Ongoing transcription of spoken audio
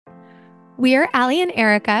We are Allie and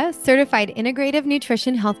Erica, certified integrative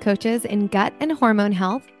nutrition health coaches in gut and hormone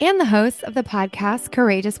health, and the hosts of the podcast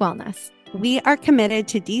Courageous Wellness. We are committed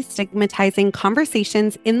to destigmatizing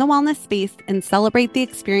conversations in the wellness space and celebrate the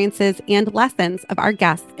experiences and lessons of our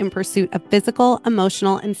guests in pursuit of physical,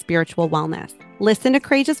 emotional, and spiritual wellness. Listen to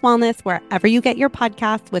Courageous Wellness wherever you get your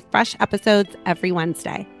podcasts with fresh episodes every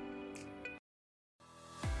Wednesday.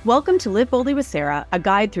 Welcome to Live Boldly with Sara, a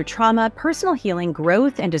guide through trauma, personal healing,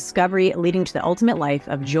 growth, and discovery leading to the ultimate life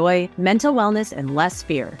of joy, mental wellness, and less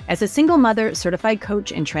fear. As a single mother, certified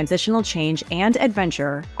coach in transitional change, and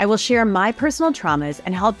adventurer, I will share my personal traumas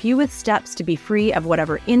and help you with steps to be free of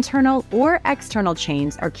whatever internal or external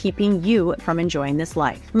chains are keeping you from enjoying this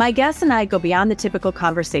life. My guests and I go beyond the typical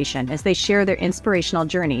conversation as they share their inspirational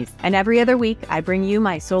journeys. And every other week, I bring you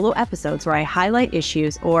my solo episodes where I highlight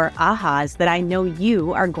issues or ahas that I know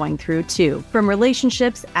you are going through too. From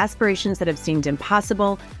relationships, aspirations that have seemed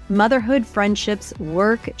impossible, motherhood, friendships,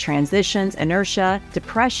 work, transitions, inertia,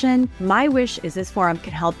 depression, my wish is this forum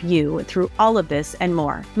can help you through all of this and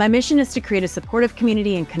more. My mission is to create a supportive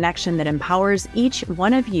community and connection that empowers each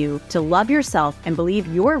one of you to love yourself and believe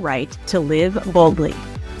you're right to live boldly.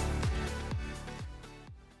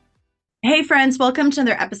 Hey friends, welcome to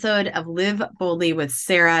another episode of Live Boldly with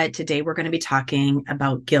Sara. Today we're going to be talking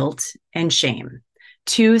about guilt and shame.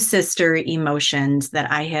 Two sister emotions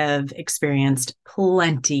that I have experienced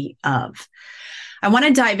plenty of. I want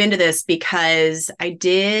to dive into this because I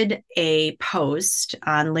did a post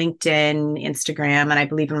on LinkedIn, Instagram, and I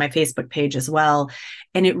believe in my Facebook page as well.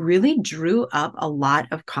 And it really drew up a lot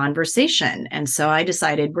of conversation. And so I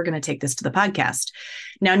decided we're going to take this to the podcast.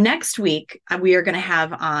 Now, next week, we are going to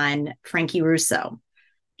have on Frankie Russo.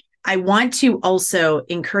 I want to also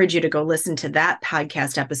encourage you to go listen to that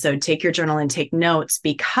podcast episode, take your journal and take notes,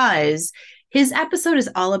 because his episode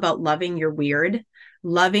is all about loving your weird,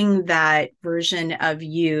 loving that version of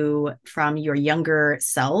you from your younger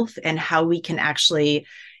self and how we can actually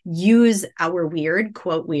use our weird,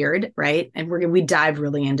 quote weird, right? And we dive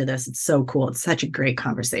really into this. It's so cool. It's such a great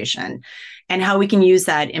conversation, and how we can use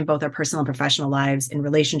that in both our personal and professional lives, in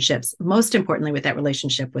relationships, most importantly with that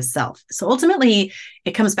relationship with self. So ultimately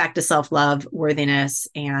it comes back to self-love, worthiness,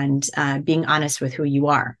 and being honest with who you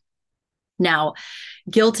are. Now,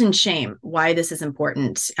 guilt and shame, why this is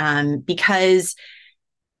important, because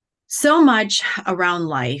so much around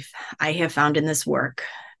life I have found in this work,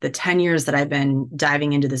 the 10 years that I've been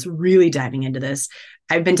diving into this, really diving into this.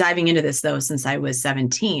 I've been diving into this though since I was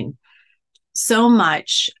 17. So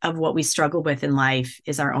much of what we struggle with in life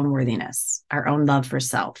is our own worthiness, our own love for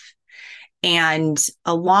self. And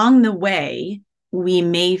along the way, we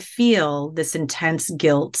may feel this intense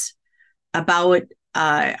guilt about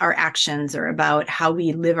our actions or about how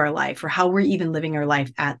we live our life or how we're even living our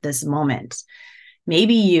life at this moment.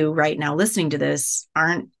 Maybe you right now listening to this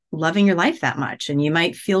aren't loving your life that much, and you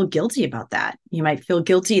might feel guilty about that. You might feel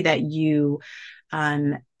guilty that you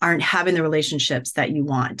aren't having the relationships that you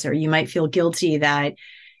want, or you might feel guilty that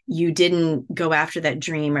you didn't go after that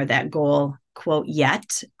dream or that goal, quote,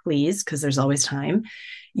 yet, please, because there's always time.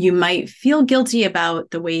 You might feel guilty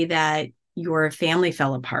about the way that your family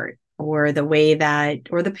fell apart, or the way that,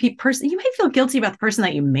 or the person, you might feel guilty about the person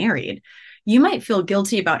that you married. You might feel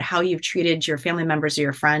guilty about how you've treated your family members or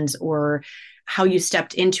your friends, or how you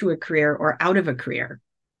stepped into a career or out of a career.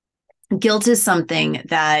 Guilt is something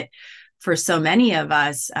that for so many of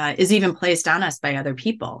us is even placed on us by other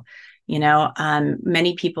people. You know,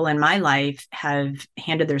 many people in my life have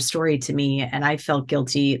handed their story to me, and I felt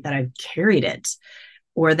guilty that I've carried it,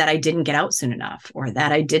 or that I didn't get out soon enough, or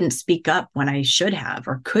that I didn't speak up when I should have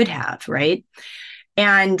or could have, right?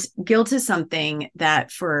 And guilt is something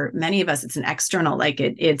that for many of us, it's an external, like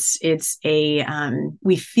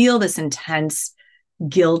we feel this intense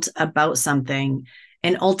guilt about something.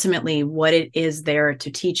 And ultimately what it is there to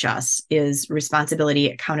teach us is responsibility,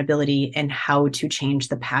 accountability, and how to change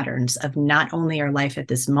the patterns of not only our life at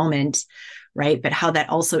this moment, right? But how that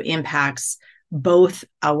also impacts both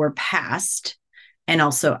our past and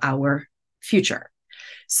also our future.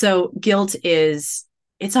 So guilt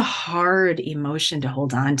it's a hard emotion to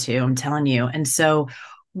hold on to, I'm telling you. And so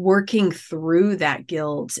working through that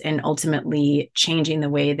guilt and ultimately changing the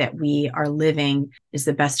way that we are living is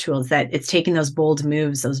the best tool. Is that it's taking those bold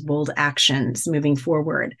moves, those bold actions, moving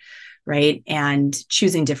forward, right? And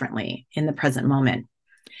choosing differently in the present moment.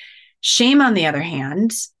 Shame, on the other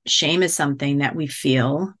hand, shame is something that we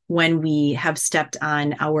feel when we have stepped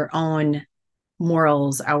on our own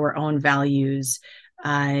morals, our own values.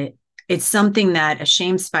 It's something that a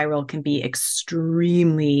shame spiral can be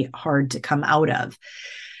extremely hard to come out of.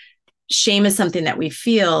 Shame is something that we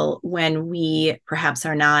feel when we perhaps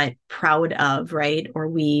are not proud of, right? Or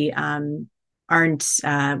we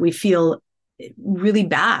we feel really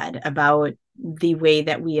bad about the way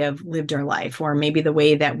that we have lived our life, or maybe the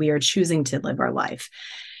way that we are choosing to live our life.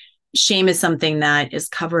 Shame is something that is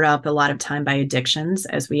covered up a lot of time by addictions,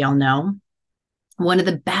 as we all know. One of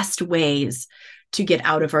the best ways to get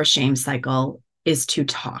out of our shame cycle is to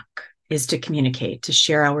talk, is to communicate, to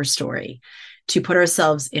share our story, to put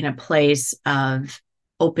ourselves in a place of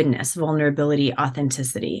openness, vulnerability,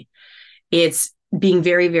 authenticity. It's being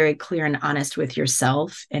very, very clear and honest with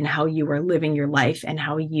yourself and how you are living your life and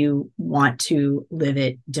how you want to live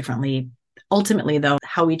it differently. Ultimately, though,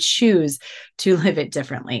 how we choose to live it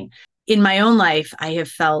differently. In my own life, I have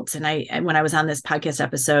felt, and when I was on this podcast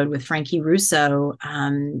episode with Frankie Russo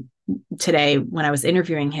today, when I was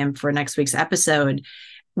interviewing him for next week's episode,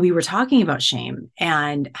 we were talking about shame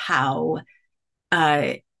and how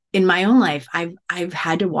in my own life, I've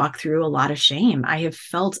had to walk through a lot of shame. I have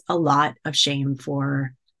felt a lot of shame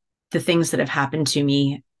for the things that have happened to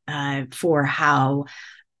me, for how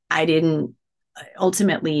I didn't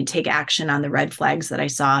ultimately take action on the red flags that I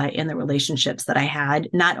saw in the relationships that I had,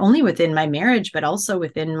 not only within my marriage, but also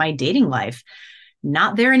within my dating life.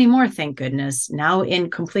 Not there anymore, thank goodness. Now in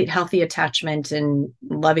complete healthy attachment and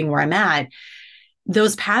loving where I'm at.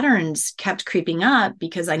 Those patterns kept creeping up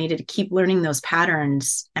because I needed to keep learning those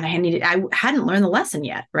patterns, and I hadn't learned the lesson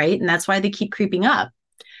yet, right? And that's why they keep creeping up.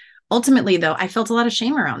 Ultimately, though, I felt a lot of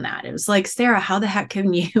shame around that. It was like, Sara, how the heck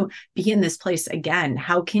can you be in this place again?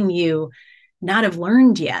 How can you not have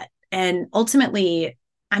learned yet? And ultimately,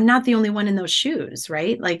 I'm not the only one in those shoes,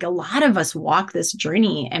 right? Like a lot of us walk this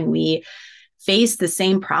journey and we face the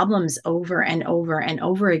same problems over and over and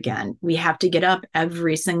over again. We have to get up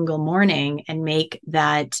every single morning and make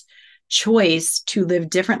that choice to live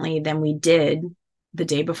differently than we did the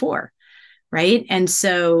day before, right? And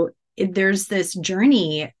so there's this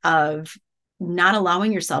journey of not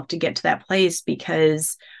allowing yourself to get to that place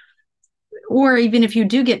because, or even if you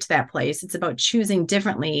do get to that place, it's about choosing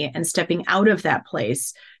differently and stepping out of that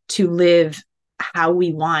place to live how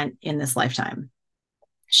we want in this lifetime.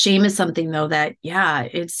 Shame is something, though, that, yeah,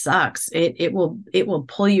 it sucks. It will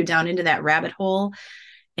pull you down into that rabbit hole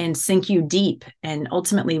and sink you deep. And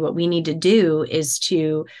ultimately, what we need to do is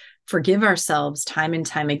to forgive ourselves time and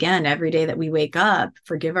time again, every day that we wake up,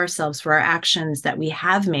 forgive ourselves for our actions that we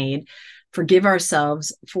have made, forgive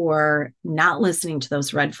ourselves for not listening to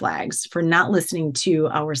those red flags, for not listening to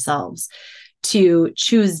ourselves, to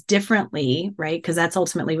choose differently, right? Because that's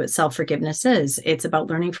ultimately what self-forgiveness is. It's about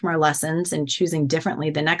learning from our lessons and choosing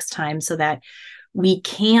differently the next time so that we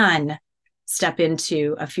can step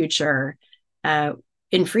into a future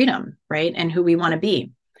in freedom, right? And who we want to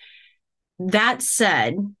be. That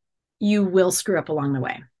said, you will screw up along the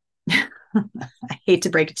way. I hate to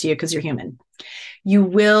break it to you because you're human. You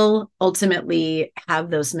will ultimately have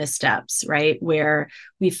those missteps, right? Where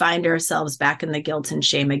we find ourselves back in the guilt and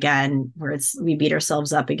shame again, where we beat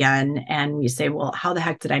ourselves up again and we say, well, how the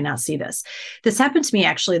heck did I not see this? This happened to me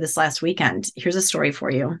actually this last weekend. Here's a story for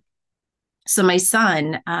you. So my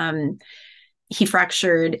son, he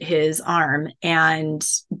fractured his arm and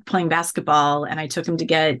playing basketball, and I took him to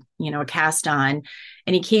get, a cast on.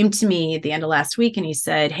 And he came to me at the end of last week and he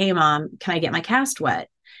said, hey, Mom, can I get my cast wet?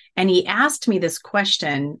 And he asked me this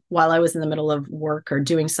question while I was in the middle of work or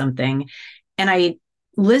doing something. And I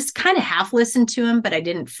kind of half listened to him, but I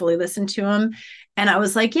didn't fully listen to him. And I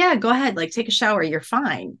was like, yeah, go ahead, like take a shower. You're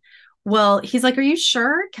fine. Well, he's like, are you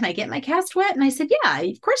sure? Can I get my cast wet? And I said, yeah,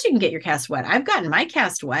 of course you can get your cast wet. I've gotten my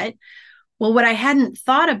cast wet. Well, what I hadn't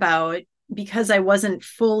thought about, because I wasn't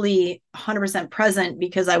fully 100% present,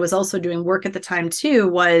 because I was also doing work at the time too,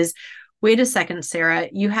 was, wait a second, Sara,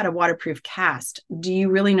 you had a waterproof cast. Do you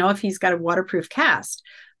really know if he's got a waterproof cast?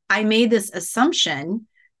 I made this assumption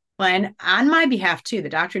when on my behalf too, the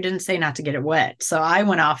doctor didn't say not to get it wet. So I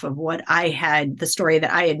went off of what I had, the story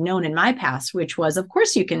that I had known in my past, which was, of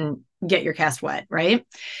course you can get your cast wet, right?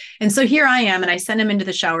 And so here I am, and I send him into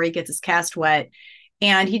the shower. He gets his cast wet.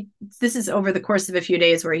 And this is over the course of a few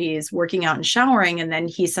days where he's working out and showering. And then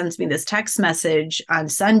he sends me this text message on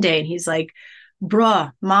Sunday. And he's like,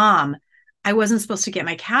 bruh, Mom, I wasn't supposed to get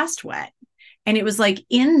my cast wet. And it was like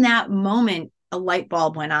in that moment, a light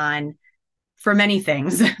bulb went on for many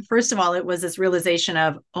things. First of all, it was this realization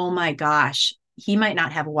of, oh my gosh, he might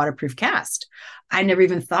not have a waterproof cast. I never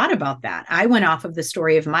even thought about that. I went off of the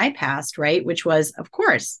story of my past, right? Which was, of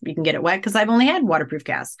course, you can get it wet because I've only had waterproof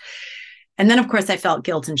casts. And then, of course, I felt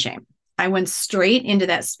guilt and shame. I went straight into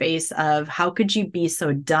that space of how could you be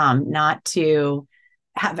so dumb not to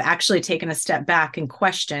have actually taken a step back and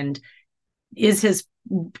questioned, is his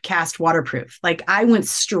cast waterproof? Like, I went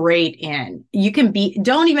straight in.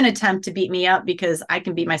 Don't even attempt to beat me up, because I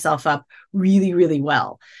can beat myself up really, really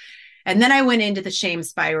well. And then I went into the shame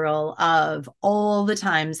spiral of all the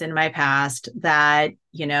times in my past that,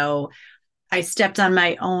 I stepped on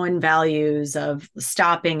my own values of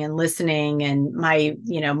stopping and listening, and my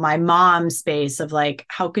mom space of like,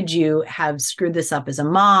 how could you have screwed this up as a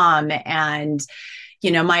mom? And,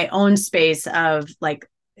 my own space of like,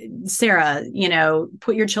 Sara,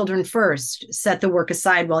 put your children first, set the work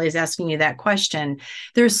aside while he's asking you that question.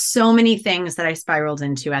 There's so many things that I spiraled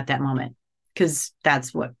into at that moment, because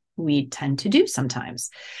that's what we tend to do sometimes.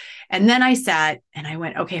 And then I sat and I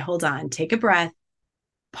went, okay, hold on, take a breath,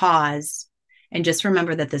 pause, and just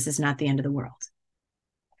remember that this is not the end of the world.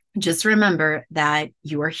 Just remember that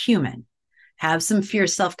you are human. Have some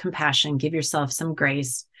fierce self-compassion, give yourself some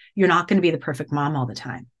grace. You're not going to be the perfect mom all the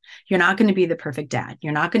time. You're not going to be the perfect dad.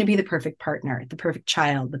 You're not going to be the perfect partner, the perfect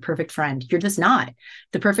child, the perfect friend. You're just not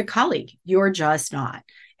the perfect colleague. You're just not.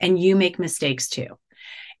 And you make mistakes too.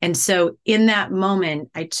 And so in that moment,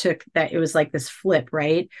 I took that, it was like this flip,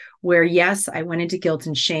 right? Where yes, I went into guilt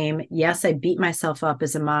and shame. Yes, I beat myself up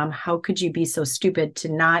as a mom. How could you be so stupid to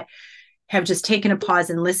not have just taken a pause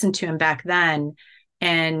and listened to him back then,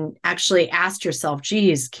 and actually asked yourself,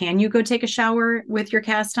 geez, can you go take a shower with your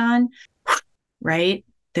cast on? Right?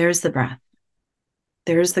 There's the breath.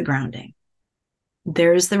 There's the grounding.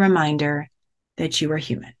 There's the reminder that you are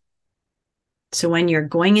human. So when you're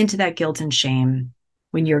going into that guilt and shame,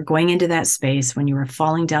 when you're going into that space, when you are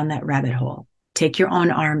falling down that rabbit hole, take your own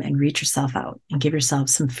arm and reach yourself out and give yourself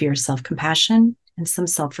some fierce self-compassion and some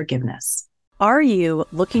self-forgiveness. Are you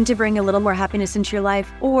looking to bring a little more happiness into your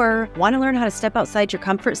life, or want to learn how to step outside your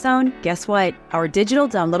comfort zone? Guess what? Our digital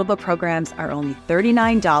downloadable programs are only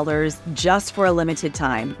 $39 just for a limited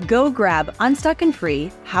time. Go grab Unstuck and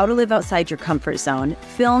Free, How to Live Outside Your Comfort Zone,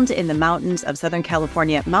 filmed in the mountains of Southern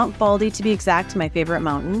California, Mount Baldy to be exact, my favorite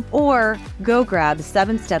mountain, or go grab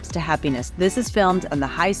 7 Steps to Happiness. This is filmed on the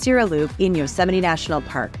High Sierra Loop in Yosemite National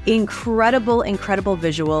Park. Incredible, incredible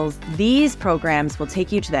visuals. These programs will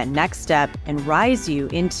take you to that next step and rise you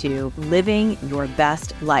into living your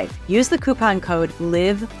best life. Use the coupon code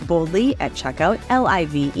LIVEBOLDLY at checkout,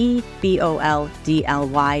 LIVEBOLDLY.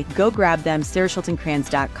 Go grab them,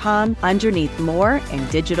 SarahSchultenkranz.com, underneath more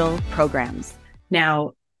and digital programs.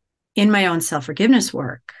 Now, in my own self-forgiveness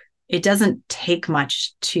work, it doesn't take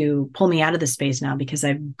much to pull me out of the space now, because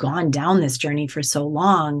I've gone down this journey for so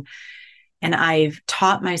long, and I've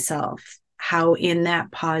taught myself how in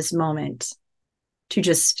that pause moment to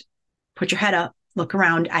just put your head up, look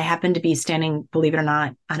around. I happen to be standing, believe it or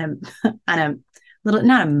not, on a little,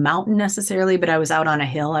 not a mountain necessarily, but I was out on a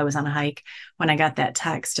hill. I was on a hike when I got that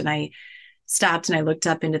text, and I stopped and I looked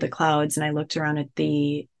up into the clouds and I looked around at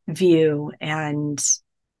the view, and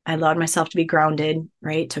I allowed myself to be grounded,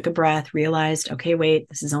 right? Took a breath, realized, okay, wait,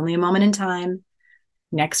 this is only a moment in time.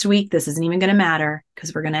 Next week, this isn't even going to matter,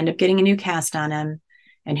 because we're going to end up getting a new cast on him.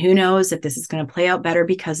 And who knows if this is going to play out better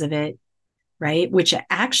because of it. Right? Which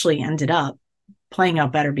actually ended up playing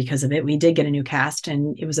out better because of it. We did get a new cast,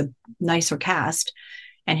 and it was a nicer cast,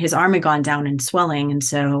 and his arm had gone down and swelling. And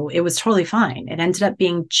so it was totally fine. It ended up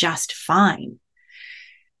being just fine.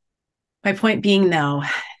 My point being, though,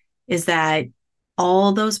 is that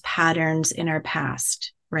all those patterns in our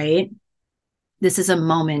past, right? This is a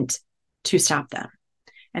moment to stop them.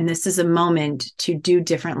 And this is a moment to do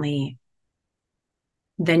differently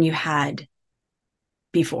than you had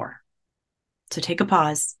before. So take a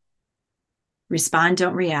pause, respond,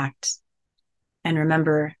 don't react. And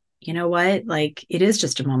remember, you know what? Like, it is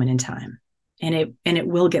just a moment in time, and it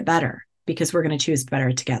will get better, because we're going to choose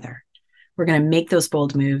better together. We're going to make those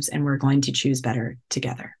bold moves, and we're going to choose better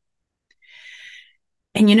together.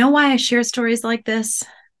 And you know why I share stories like this?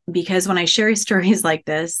 Because when I share stories like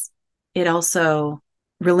this, it also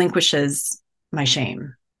relinquishes my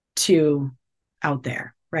shame to out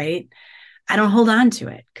there, right? I don't hold on to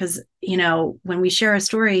it, because, when we share a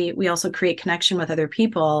story, we also create connection with other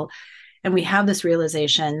people, and we have this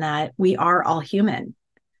realization that we are all human.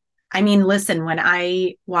 I mean, listen, when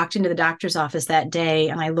I walked into the doctor's office that day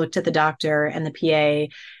and I looked at the doctor and the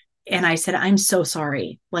PA, and I said, I'm so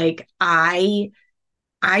sorry. Like, I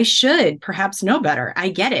should perhaps know better. I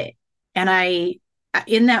get it. And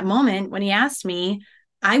in that moment, when he asked me,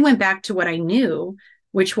 I went back to what I knew,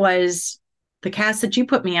 which was, the cast that you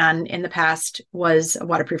put me on in the past was a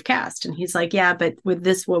waterproof cast. And he's like, yeah, but with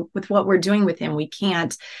what we're doing with him, we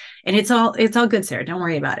can't. And it's all good, Sara. Don't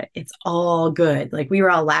worry about it. It's all good. Like, we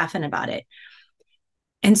were all laughing about it.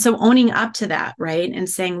 And so owning up to that, right? And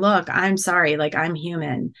saying, look, I'm sorry, like, I'm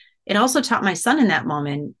human. It also taught my son in that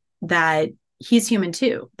moment that he's human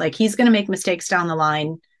too. Like, he's going to make mistakes down the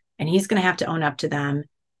line, and he's going to have to own up to them.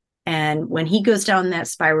 And when he goes down that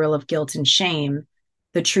spiral of guilt and shame,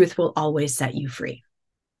 the truth will always set you free.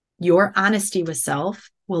 Your honesty with self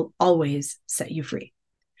will always set you free.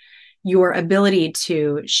 Your ability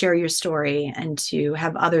to share your story and to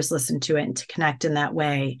have others listen to it and to connect in that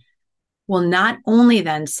way will not only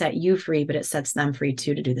then set you free, but it sets them free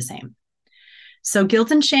too, to do the same. So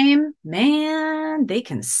guilt and shame, man, they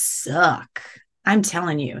can suck. I'm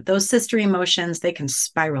telling you, those sister emotions, they can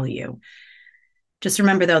spiral you. Just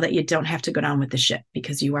remember, though, that you don't have to go down with the ship,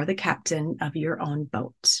 because you are the captain of your own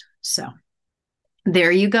boat. So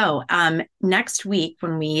there you go. Next week,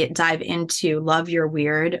 when we dive into Love Your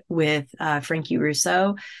Weird with Frankie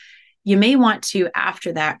Russo, you may want to,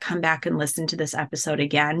 after that, come back and listen to this episode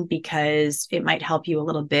again, because it might help you a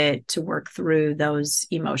little bit to work through those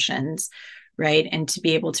emotions, right? And to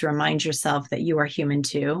be able to remind yourself that you are human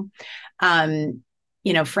too.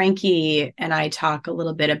 Frankie and I talk a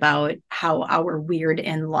little bit about how our weird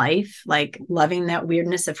in life, like loving that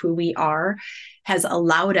weirdness of who we are, has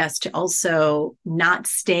allowed us to also not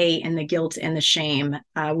stay in the guilt and the shame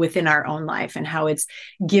within our own life, and how it's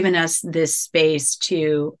given us this space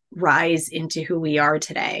to rise into who we are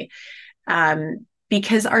today.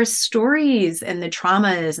 Because our stories and the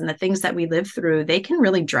traumas and the things that we live through, they can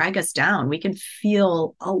really drag us down. We can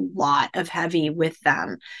feel a lot of heavy with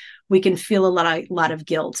them. We can feel a lot of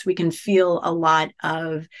guilt. We can feel a lot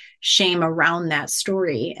of shame around that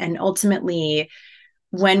story. And ultimately,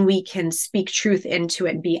 when we can speak truth into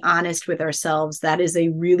it and be honest with ourselves, that is a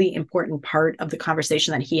really important part of the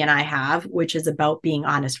conversation that he and I have, which is about being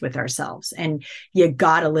honest with ourselves. And you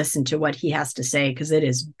got to listen to what he has to say, because it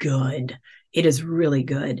is good. It is really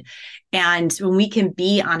good. And when we can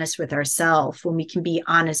be honest with ourselves, when we can be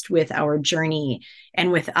honest with our journey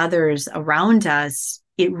and with others around us,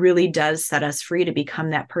 it really does set us free to become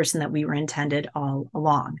that person that we were intended all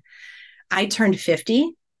along. I turned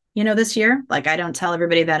 50, this year. Like, I don't tell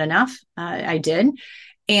everybody that enough. I did.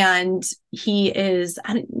 And he is,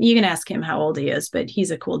 you can ask him how old he is, but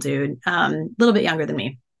he's a cool dude, a little bit younger than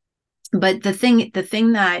me. But the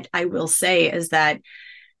thing that I will say is that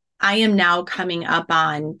I am now coming up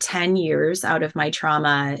on 10 years out of my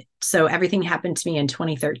trauma. So everything happened to me in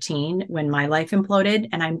 2013 when my life imploded,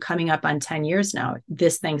 and I'm coming up on 10 years now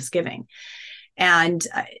this Thanksgiving. And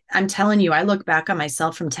I'm telling you, I look back on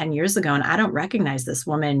myself from 10 years ago, and I don't recognize this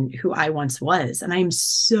woman who I once was. And I'm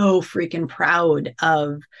so freaking proud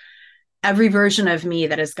of every version of me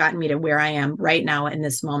that has gotten me to where I am right now in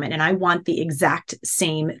this moment. And I want the exact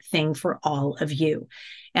same thing for all of you.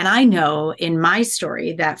 And I know in my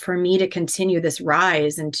story that for me to continue this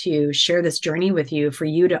rise and to share this journey with you, for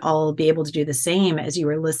you to all be able to do the same as you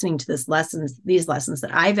are listening to these lessons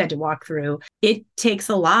that I've had to walk through, it takes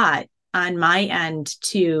a lot on my end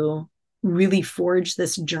to really forge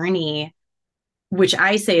this journey, which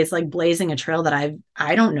I say is like blazing a trail that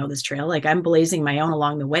I don't know this trail. Like, I'm blazing my own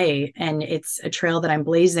along the way. And it's a trail that I'm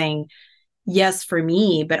blazing, yes, for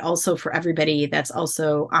me, but also for everybody that's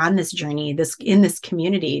also on this journey, in this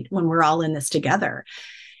community, when we're all in this together.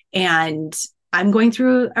 And I'm going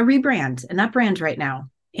through a rebrand, an upbrand right now.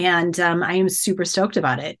 And I am super stoked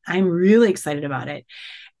about it. I'm really excited about it.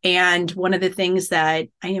 And one of the things that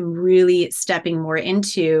I am really stepping more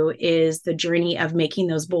into is the journey of making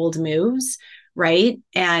those bold moves, right?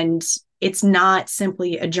 And it's not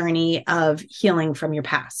simply a journey of healing from your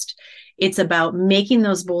past. It's about making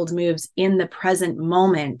those bold moves in the present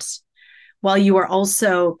moment, while you are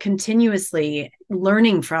also continuously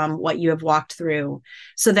learning from what you have walked through,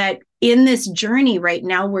 so that in this journey right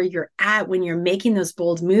now where you're at, when you're making those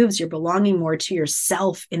bold moves, you're belonging more to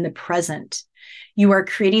yourself in the present. You are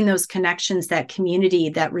creating those connections, that community,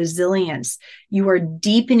 that resilience. You are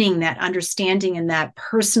deepening that understanding and that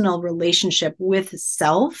personal relationship with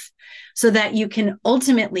self, so that you can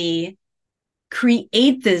ultimately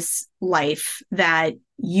create this life that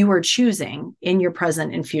you are choosing in your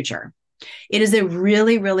present and future. It is a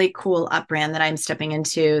really, really cool upbrand that I'm stepping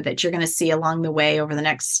into, that you're going to see along the way over the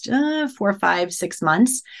next 4, 5, 6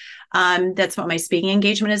 months. That's what my speaking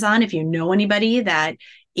engagement is on. If you know anybody that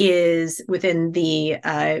is within the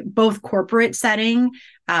both corporate setting,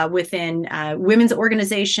 within women's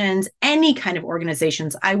organizations, any kind of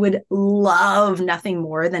organizations, I would love nothing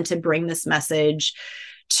more than to bring this message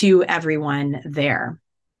to everyone there.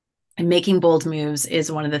 And making bold moves is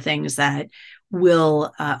one of the things that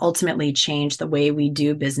will ultimately change the way we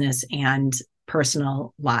do business and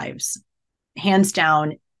personal lives. Hands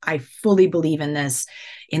down, I fully believe in this,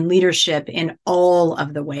 in leadership, in all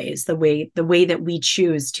of the ways. The way that we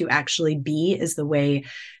choose to actually be is the way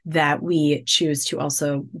that we choose to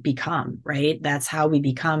also become, right? That's how we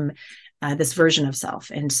become this version of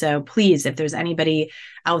self. And so please, if there's anybody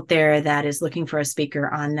out there that is looking for a speaker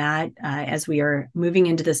on that, as we are moving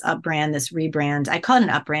into this upbrand, this rebrand, I call it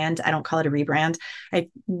an upbrand. I don't call it a rebrand.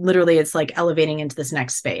 It's like elevating into this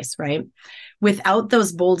next space, right? Without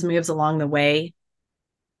those bold moves along the way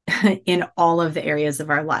in all of the areas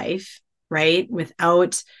of our life, right?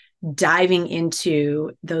 Without diving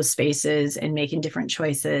into those spaces and making different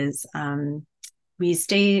choices, we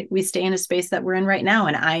stay in a space that we're in right now.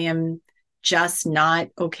 And I am just not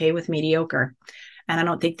okay with mediocre. And I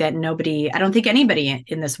don't think anybody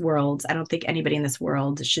in this world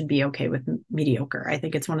should be okay with mediocre. I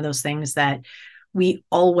think it's one of those things that we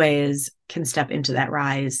always can step into that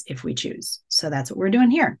rise if we choose. So that's what we're doing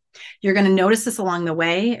here. You're going to notice this along the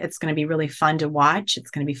way. It's going to be really fun to watch. It's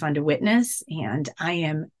going to be fun to witness. And I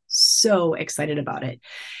am so excited about it.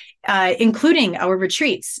 Including our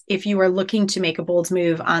retreats. If you are looking to make a bold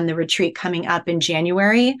move on the retreat coming up in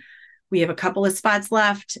January, we have a couple of spots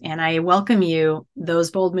left, and I welcome you.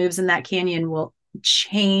 Those bold moves in that canyon will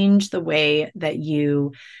change the way that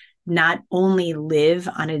you not only live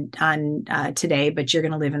on today, but you're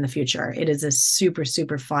going to live in the future. It is a super,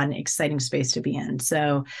 super fun, exciting space to be in.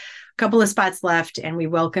 So a couple of spots left, and we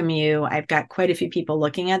welcome you. I've got quite a few people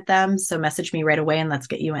looking at them, so message me right away and let's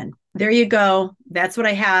get you in. There you go. That's what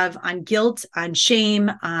I have on guilt, on shame,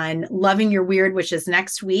 on loving your weird, which is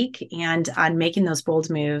next week, and on making those bold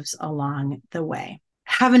moves along the way.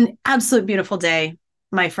 Have an absolute beautiful day,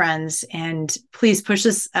 my friends, and please push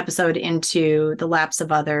this episode into the laps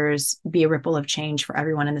of others. Be a ripple of change for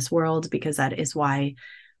everyone in this world, because that is why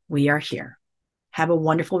we are here. Have a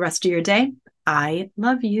wonderful rest of your day. I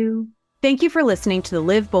love you. Thank you for listening to the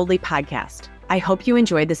Live Boldly podcast. I hope you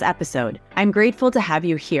enjoyed this episode. I'm grateful to have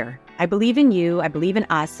you here. I believe in you, I believe in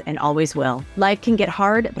us, and always will. Life can get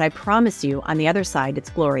hard, but I promise you, on the other side, it's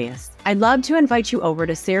glorious. I'd love to invite you over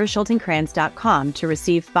to sarahschultenkranz.com to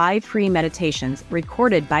receive 5 free meditations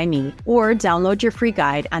recorded by me, or download your free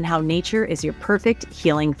guide on how nature is your perfect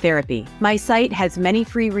healing therapy. My site has many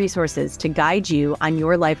free resources to guide you on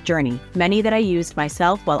your life journey, many that I used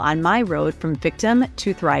myself while on my road from victim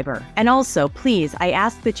to thriver. And also, please, I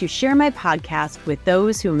ask that you share my podcast with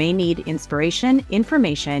those who may need inspiration,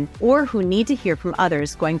 information, or who need to hear from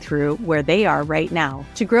others going through where they are right now.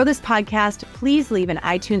 To grow this podcast, please leave an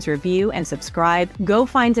iTunes review and subscribe. Go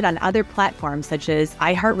find it on other platforms such as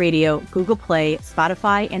iHeartRadio, Google Play,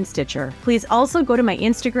 Spotify, and Stitcher. Please also go to my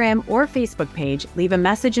Instagram or Facebook page, leave a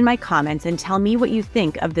message in my comments, and tell me what you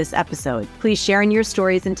think of this episode. Please share in your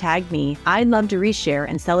stories and tag me. I'd love to reshare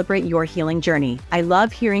and celebrate your healing journey. I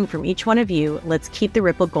love hearing from each one of you. Let's keep the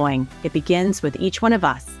ripple going. It begins with each one of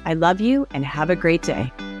us. I love you and have a great day.